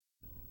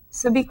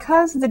So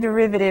because the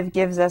derivative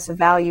gives us a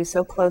value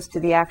so close to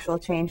the actual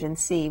change in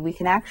c, we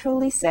can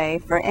actually say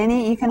for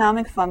any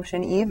economic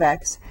function e of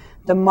x,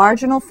 the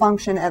marginal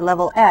function at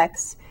level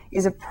x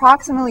is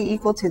approximately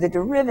equal to the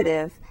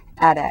derivative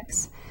at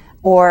x.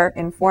 Or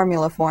in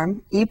formula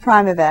form, e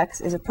prime of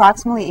x is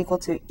approximately equal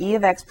to e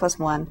of x plus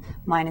 1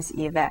 minus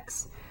e of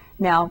x.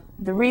 Now,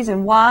 the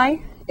reason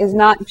why is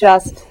not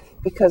just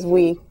because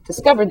we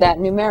discovered that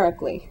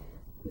numerically.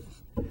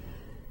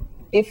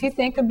 If you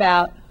think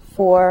about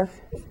for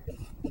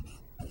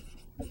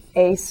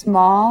a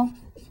small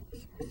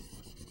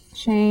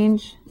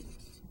change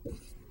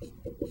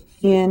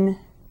in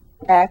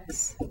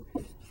x,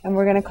 and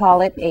we're going to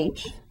call it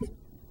h,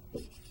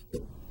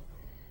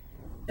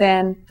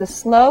 then the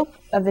slope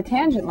of the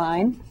tangent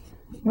line,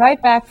 right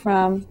back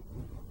from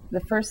the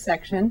first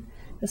section,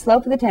 the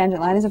slope of the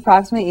tangent line is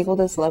approximately equal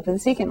to the slope of the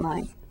secant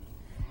line.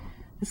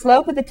 The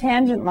slope of the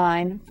tangent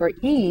line for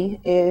e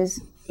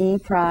is e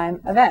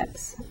prime of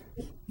x.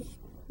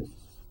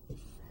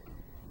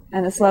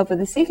 And the slope of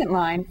the secant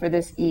line for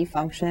this e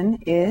function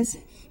is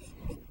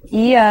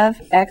e of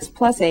x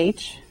plus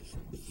h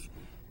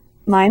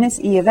minus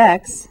e of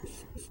x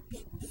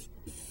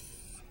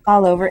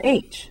all over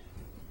h.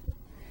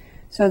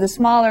 So the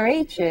smaller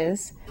h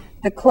is,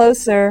 the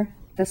closer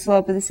the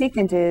slope of the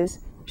secant is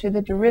to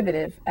the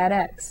derivative at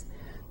x.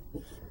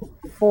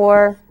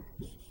 For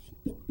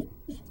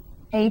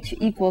h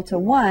equal to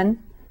 1,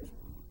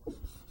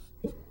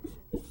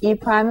 e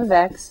prime of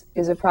x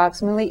is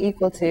approximately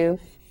equal to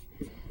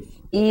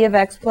e of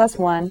x plus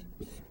 1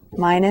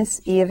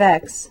 minus e of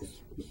x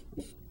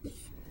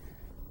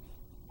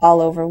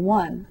all over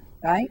 1,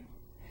 right?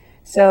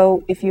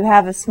 So if you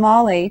have a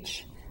small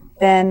h,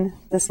 then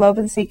the slope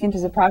of the secant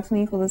is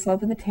approximately equal to the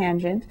slope of the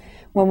tangent.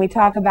 When we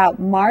talk about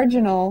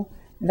marginal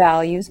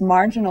values,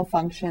 marginal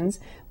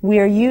functions, we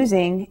are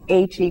using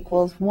h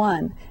equals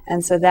 1.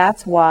 And so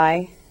that's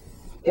why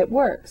it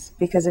works.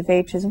 Because if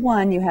h is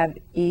 1, you have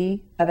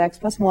e of x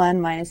plus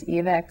 1 minus e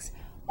of x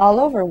all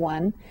over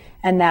 1,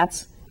 and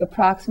that's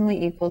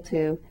approximately equal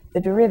to the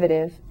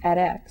derivative at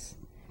x.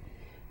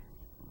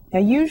 Now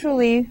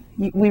usually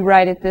we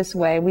write it this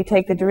way. We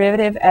take the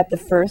derivative at the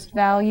first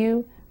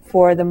value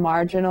for the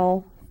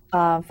marginal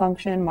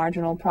function,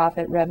 marginal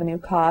profit, revenue,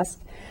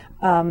 cost.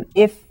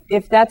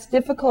 If that's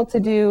difficult to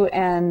do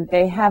and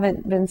they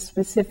haven't been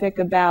specific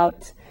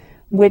about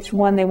which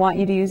one they want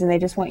you to use and they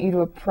just want you to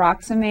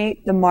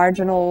approximate the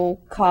marginal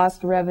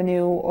cost,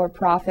 revenue, or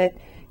profit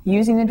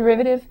using the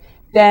derivative,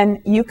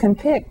 then you can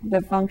pick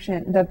the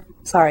function,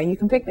 you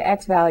can pick the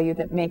x value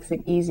that makes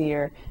it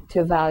easier to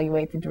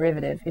evaluate the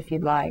derivative if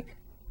you'd like,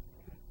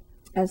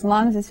 as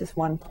long as it's just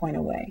 1 point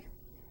away.